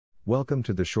Welcome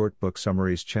to the Short Book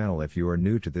Summaries channel. If you are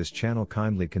new to this channel,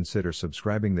 kindly consider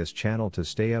subscribing this channel to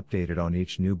stay updated on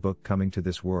each new book coming to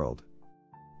this world.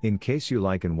 In case you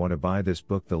like and want to buy this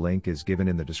book, the link is given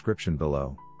in the description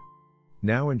below.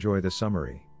 Now enjoy the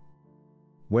summary.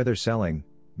 Whether selling,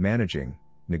 managing,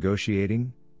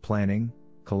 negotiating, planning,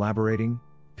 collaborating,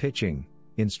 pitching,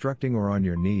 instructing, or on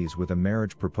your knees with a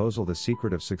marriage proposal, the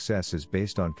secret of success is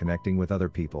based on connecting with other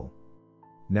people.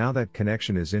 Now that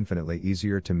connection is infinitely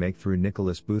easier to make through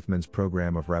Nicholas Boothman's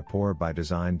program of rapport by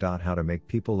design.How to make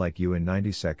people like you in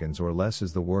 90 seconds or less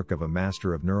is the work of a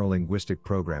master of neuro-linguistic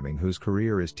programming whose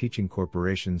career is teaching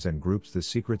corporations and groups the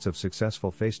secrets of successful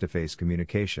face-to-face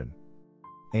communication.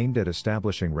 Aimed at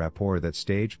establishing rapport that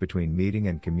stage between meeting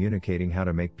and communicating, How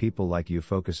to Make People Like You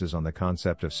focuses on the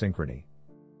concept of synchrony.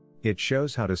 It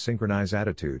shows how to synchronize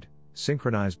attitude,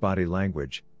 synchronize body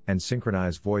language, and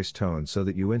synchronize voice tone so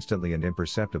that you instantly and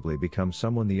imperceptibly become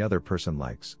someone the other person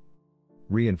likes.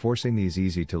 Reinforcing these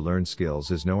easy-to-learn skills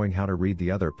is knowing how to read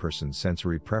the other person's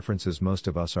sensory preferences. Most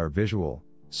of us are visual,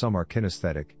 some are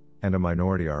kinesthetic, and a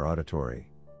minority are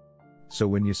auditory. So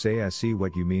when you say "I see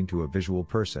what you mean" to a visual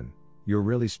person, you're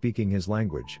really speaking his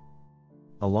language.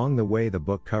 Along the way, the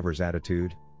book covers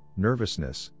attitude,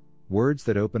 nervousness, words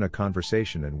that open a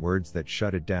conversation and words that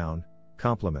shut it down,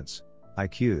 compliments,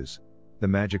 IQs, the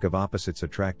magic of opposites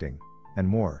attracting, and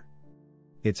more.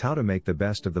 It's how to make the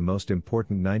best of the most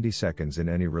important 90 seconds in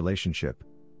any relationship,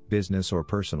 business or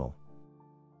personal.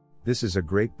 This is a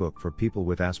great book for people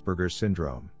with Asperger's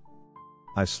syndrome.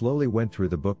 I slowly went through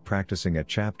the book, practicing a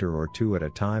chapter or two at a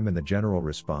time, and the general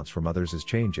response from others is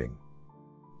changing.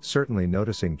 Certainly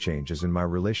noticing changes in my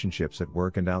relationships at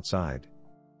work and outside.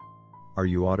 Are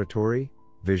you auditory,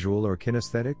 visual, or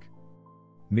kinesthetic?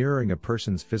 Mirroring a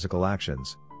person's physical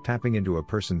actions, tapping into a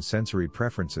person's sensory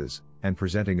preferences, and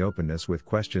presenting openness with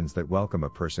questions that welcome a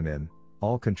person in,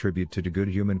 all contribute to good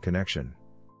human connection.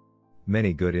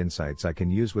 Many good insights I can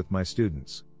use with my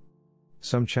students.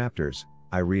 Some chapters,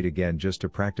 I read again just to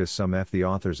practice some of the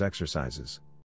author's exercises.